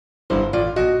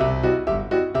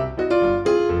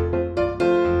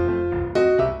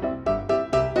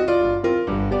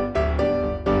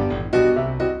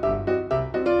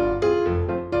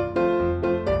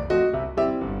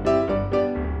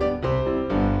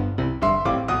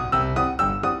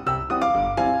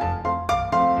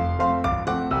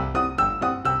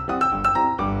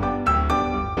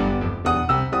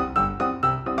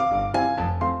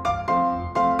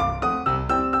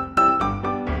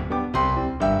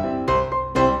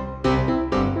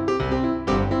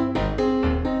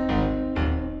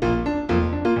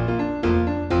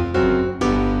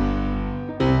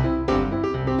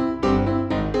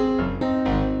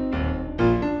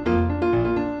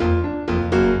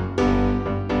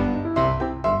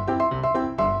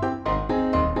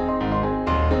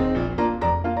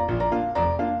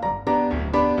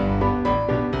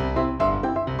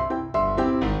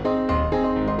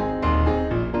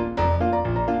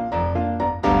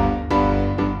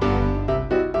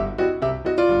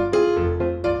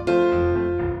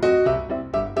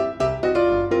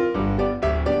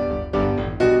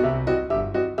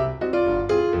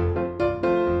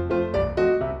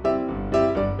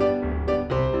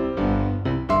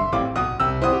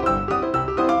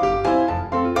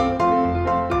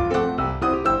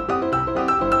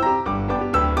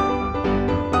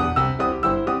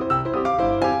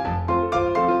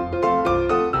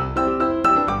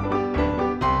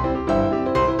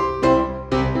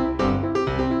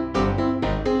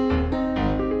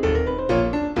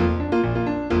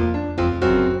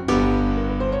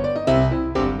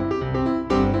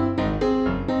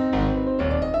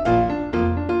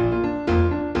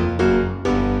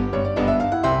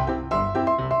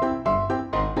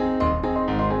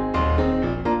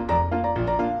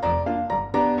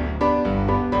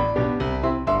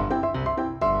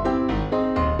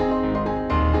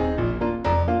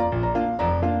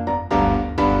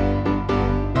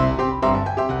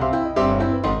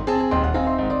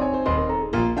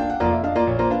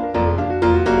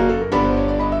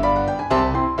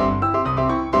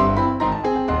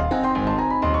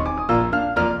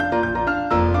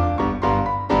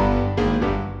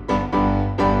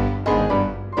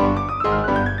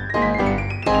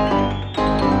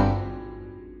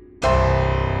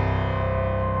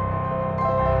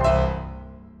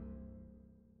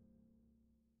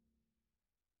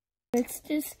fix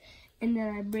this, and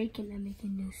then I break it and I make a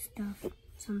new stuff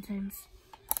sometimes.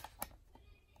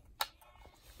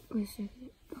 Wait a second.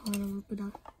 Hold on, we'll put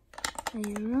that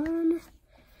later on.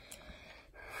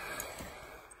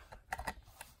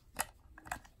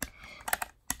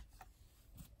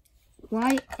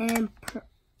 White and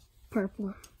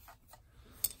purple.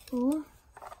 Oh,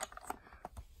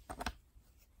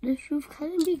 this roof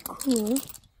kind of be cool.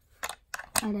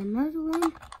 Add another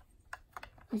one.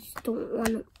 I just don't want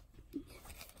to.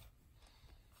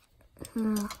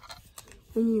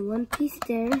 We need one piece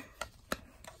there.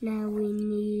 Now we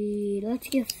need, let's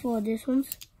get four. This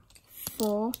one's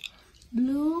full.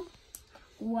 Blue,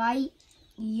 white,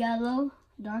 yellow,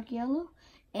 dark yellow,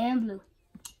 and blue.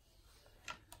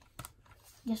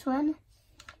 This one,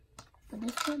 for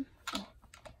this one. Yeah.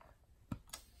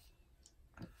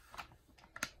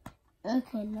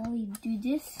 Okay, now we do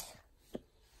this.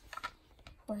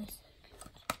 Wait a second.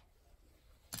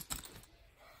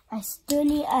 I still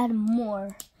need to add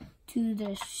more to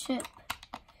the ship.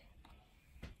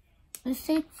 This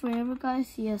take forever,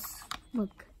 guys. Yes,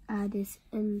 look, add this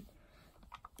and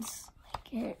just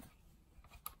like it.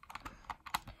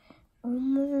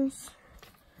 Almost.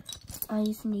 I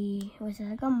just need, wait a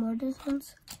second, I got more of these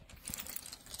ones.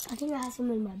 I think I have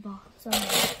some in my box somewhere.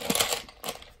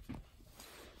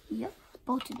 Yep,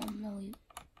 both of them. Now you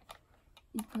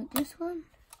put this one.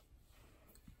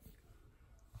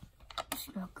 It's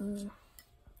not good.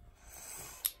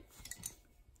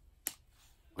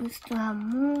 We still have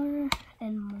more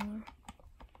and more.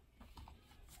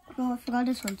 Oh, I forgot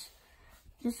this one.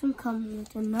 This one comes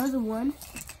with another one.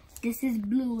 This is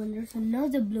blue, and there's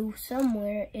another blue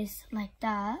somewhere. It's like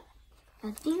that.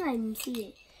 I think I can see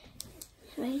it.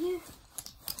 It's right here.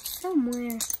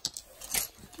 Somewhere. I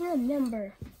can't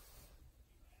remember.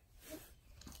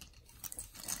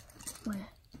 Where?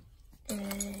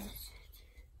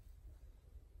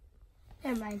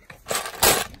 Never mind.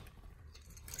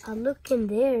 I'm looking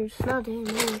there. It's not there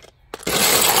anymore.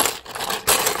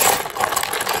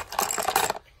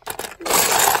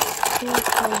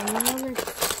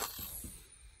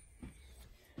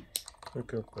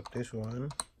 Okay, put this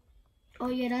one. Oh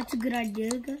yeah, that's a good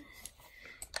idea, guys.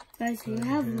 Guys, if you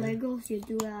have Legos, you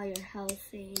do it at your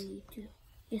house, and you need to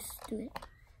just do it.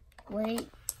 Wait.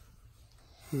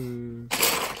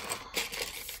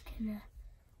 It's kinda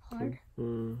hard.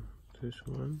 This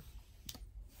one.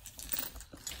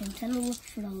 I'm trying to look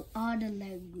for all the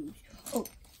Legos. Oh.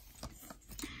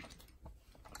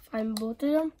 Find both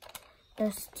of them.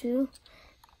 There's two.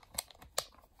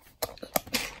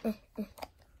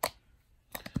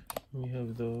 We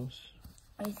have those.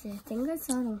 I think I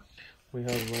saw them. We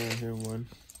have one here, one.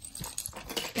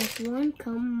 This one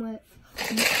come with.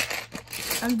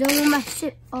 I'm done with my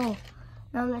ship. Oh,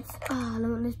 now let's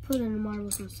put in the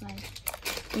marbles inside.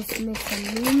 Let's make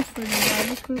some room for the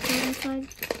marbles to come inside.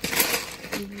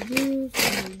 We do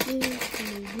this, we do this, we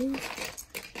do.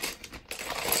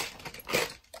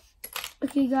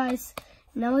 Okay, guys.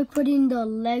 Now we put in the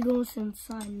Legos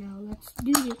inside. Now let's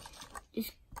do this.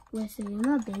 Just wait a second,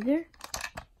 not bigger.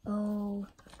 Oh,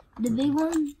 the big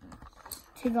one.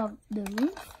 Take off the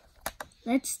roof.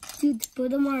 Let's put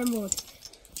the marbles.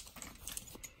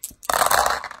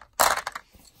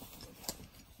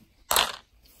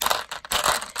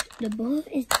 The ball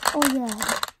is, oh yeah.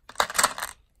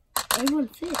 Everyone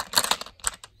fit.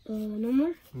 No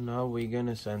more? Now we're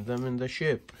gonna send them in the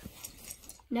ship.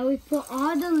 Now we put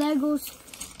all the Legos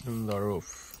in the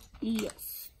roof.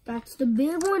 Yes. That's the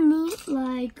big one need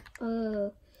like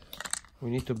we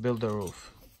need to build the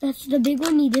roof. That's the big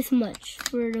one need this much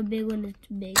for the big one that's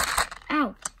big.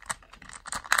 Ow.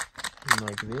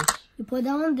 Like this. You put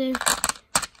that one there.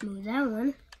 Move that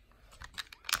one.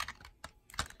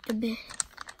 The big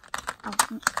I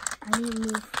need to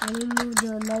move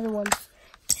the another ones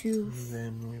too. And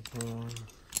then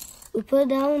we put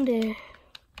down there.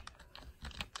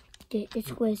 Okay,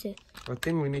 it's crazy. I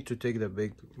think we need to take the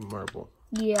big marble.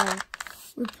 Yeah.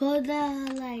 We put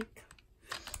that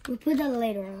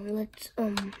later on. Let's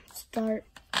start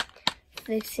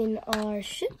fixing our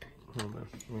ship. Hold on.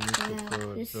 We need to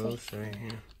put those right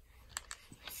here.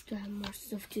 Still have more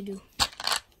stuff to do.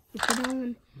 We put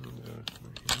on.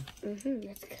 That's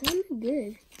kind of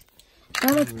good.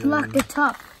 Now let's block the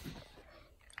top.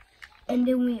 And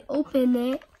then we open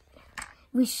it.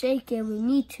 We shake it. We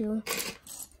need to.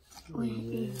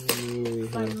 We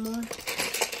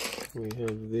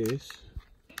have this.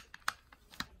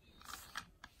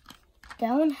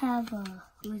 That one have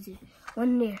what is it?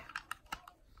 One there.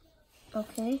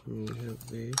 Okay. We have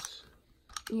this.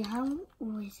 Yeah,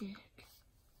 what is it?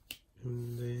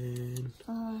 And then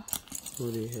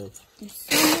What do you have? If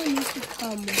someone needs to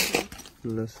come with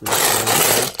me. Lesson.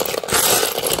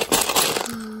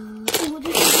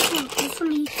 This one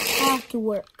needs have to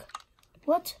work.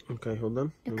 What? Okay, hold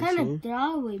on. They're kind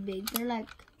of way big. They're like.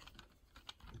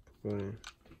 You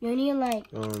need like.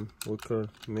 we could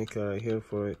make it right here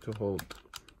for it to hold.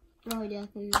 Oh yeah,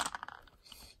 please.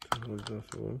 To hold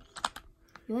those ones.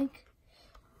 Yoink.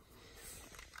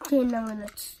 Okay, now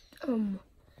let's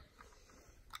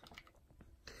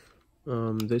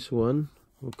this one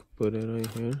we could put it right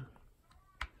here.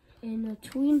 In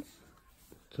between.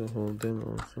 To hold them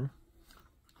also.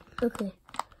 Okay.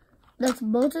 Let's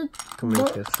both it. To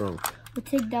make it strong. We'll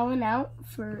take that one out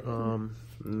for.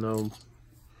 No.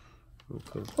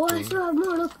 Okay. Oh, I still have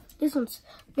more. Look, this one's.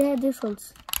 Yeah, this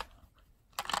one's.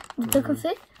 They can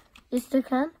fit. Yes, they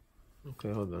can.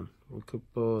 Okay, hold on. We could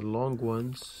put long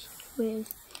ones. Wait,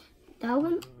 that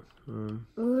one?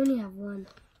 We only have one.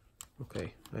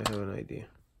 Okay, I have an idea.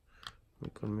 We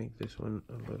can make this one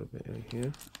a little bit right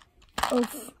here. Oh,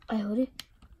 I hold it.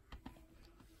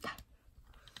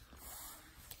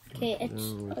 Okay,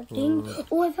 it's a thing.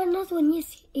 Oh, I found another one.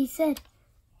 Yes, he said.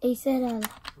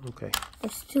 Okay.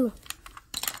 It's two.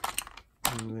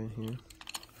 And then here.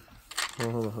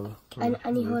 Oh, hold on.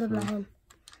 I need to hold it in my hand.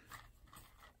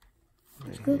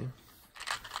 It's good. Here.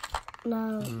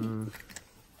 Now,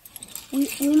 we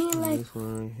need like. This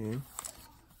one right here.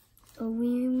 Oh, we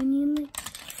need like.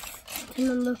 I'm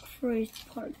gonna look for his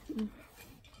part.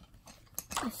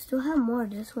 I still have more.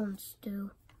 This one still.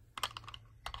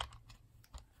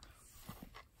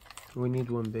 We need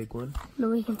one big one. No,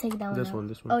 we can take that one. This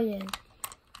out. one. Oh yeah,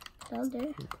 down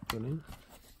there. Put in.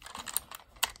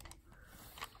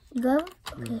 Go.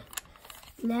 Okay.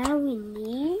 Now we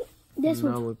need this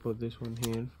one. Now we put this one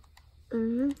here.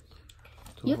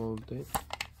 To hold it.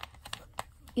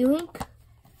 Yoink.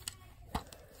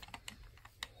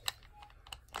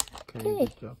 Okay,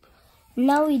 good job.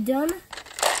 Now we done.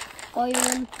 Oh, you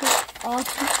want to put all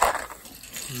two?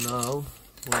 Now,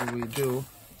 what do?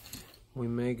 We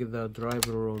make the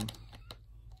driver room.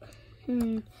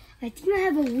 I think I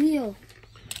have a wheel.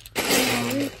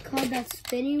 We call that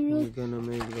spinning wheel. We're gonna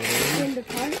make the Spin the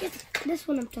car. It's this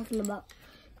one I'm talking about.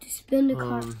 To spin the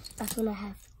car. That's what I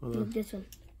have. Look, this one.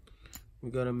 We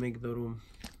gotta make the room.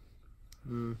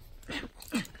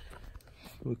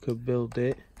 We could build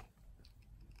it.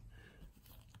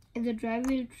 And the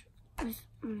driver.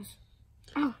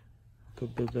 Oh.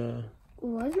 Could build a.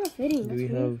 Why is not fitting? Do we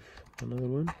have another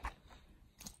one?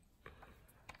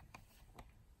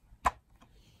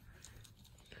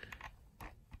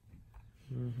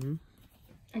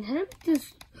 And how do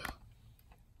this?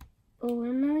 Oh,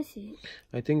 now I see it.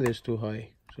 I think that's too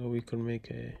high, so we can make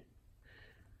a.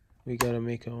 We gotta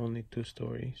make only 2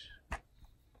 stories.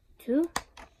 2?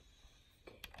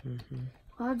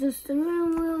 Oh, the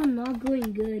steering wheel not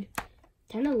going good.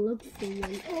 Kind of look for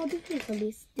one. Oh, this is a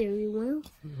big steering wheel.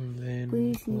 And then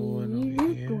we put one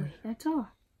over here. That's all.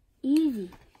 Easy.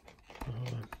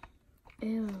 Hold on.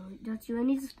 Ew, that's you. I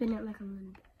need to spin it like a little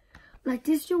bit. Like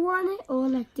this you want it, or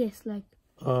like this? Like.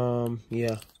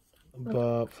 Yeah.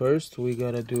 But first we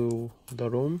gotta do the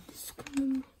room.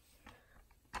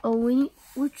 Oh, we need,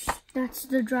 which, that's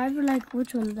the driver, like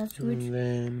which one? That's which? And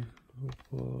then we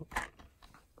put.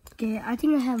 Okay, I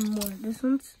think I have more. This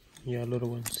one's? Yeah, little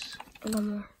ones. I got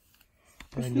more.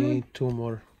 I need 2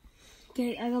 more.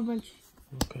 Okay, I got a bunch.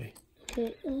 Okay.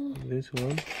 Okay. This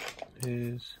one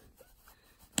is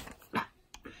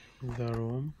the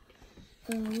room.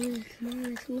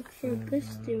 Let's look for a good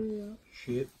steering wheel.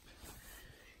 Ship.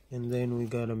 And then we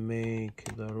gotta make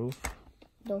the roof.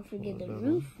 Don't forget the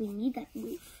roof. We need that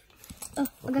roof. Oh,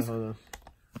 okay, hold on.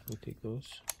 We take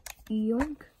those.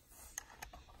 Yoink.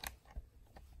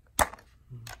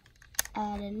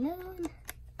 Add another one.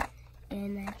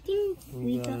 And I think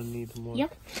we gotta need more.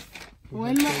 Yep.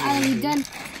 One more. Already done.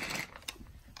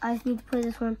 I just need to put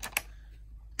this one.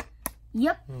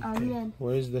 Yep, okay. I'm done.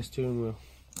 Where is the steering wheel?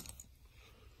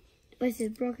 But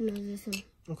it's broken on this one.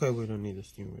 Okay, we don't need the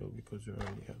steering wheel because we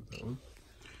already have that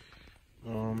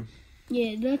one.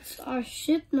 Yeah, that's our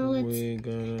ship. Now let's. We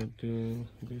gotta do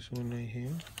this one right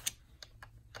here.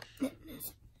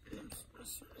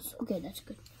 Okay, that's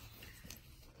good.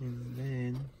 And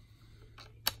then.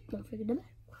 Don't forget the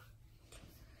back.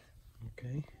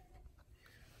 Okay.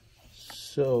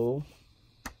 So.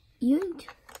 Yoink.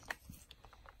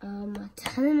 I'm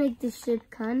trying to make this ship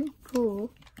kind of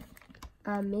cool.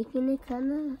 I'm making it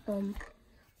kind of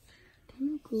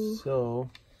cool. So.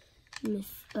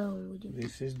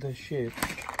 This is the ship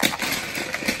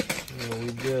that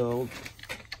we build.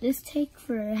 This takes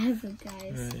forever,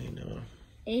 guys. I know.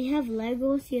 They have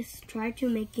Legos. Just try to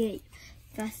make it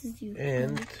Fast as you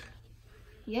And can.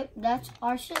 Yep, that's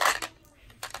our ship.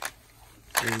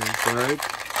 inside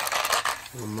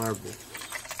the marbles.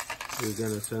 We're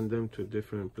gonna send them to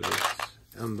different places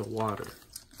on the water.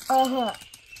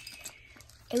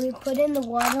 And we put in the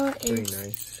water. Very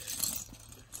nice.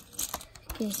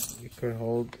 Okay. You could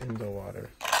hold in the water.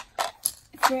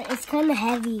 It's kind of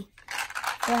heavy.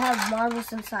 They have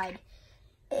marbles inside.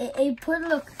 Look, it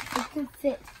can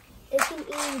fit. It can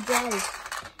even go.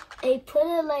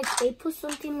 They put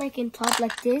something like in top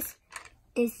like this.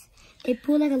 They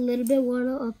put like a little bit of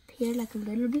water up here, like a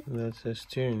little bit. That's a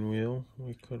steering wheel.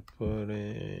 We could put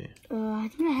a... I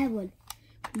think I have one.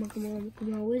 Come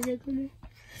on, where's it? Come on.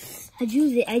 I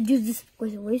use this.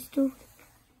 Where's the...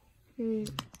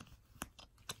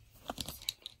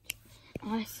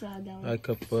 I saw that one. I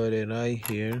could put it right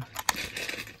here.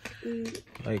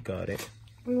 I got it.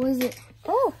 What was it?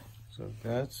 Oh! So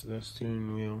that's the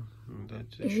steering wheel. And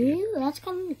that's the ship. Really? That's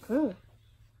kind of cool.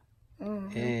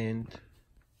 And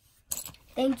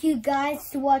thank you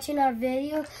guys for watching our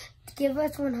video. Give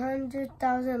us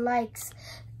 100,000 likes.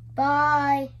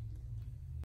 Bye.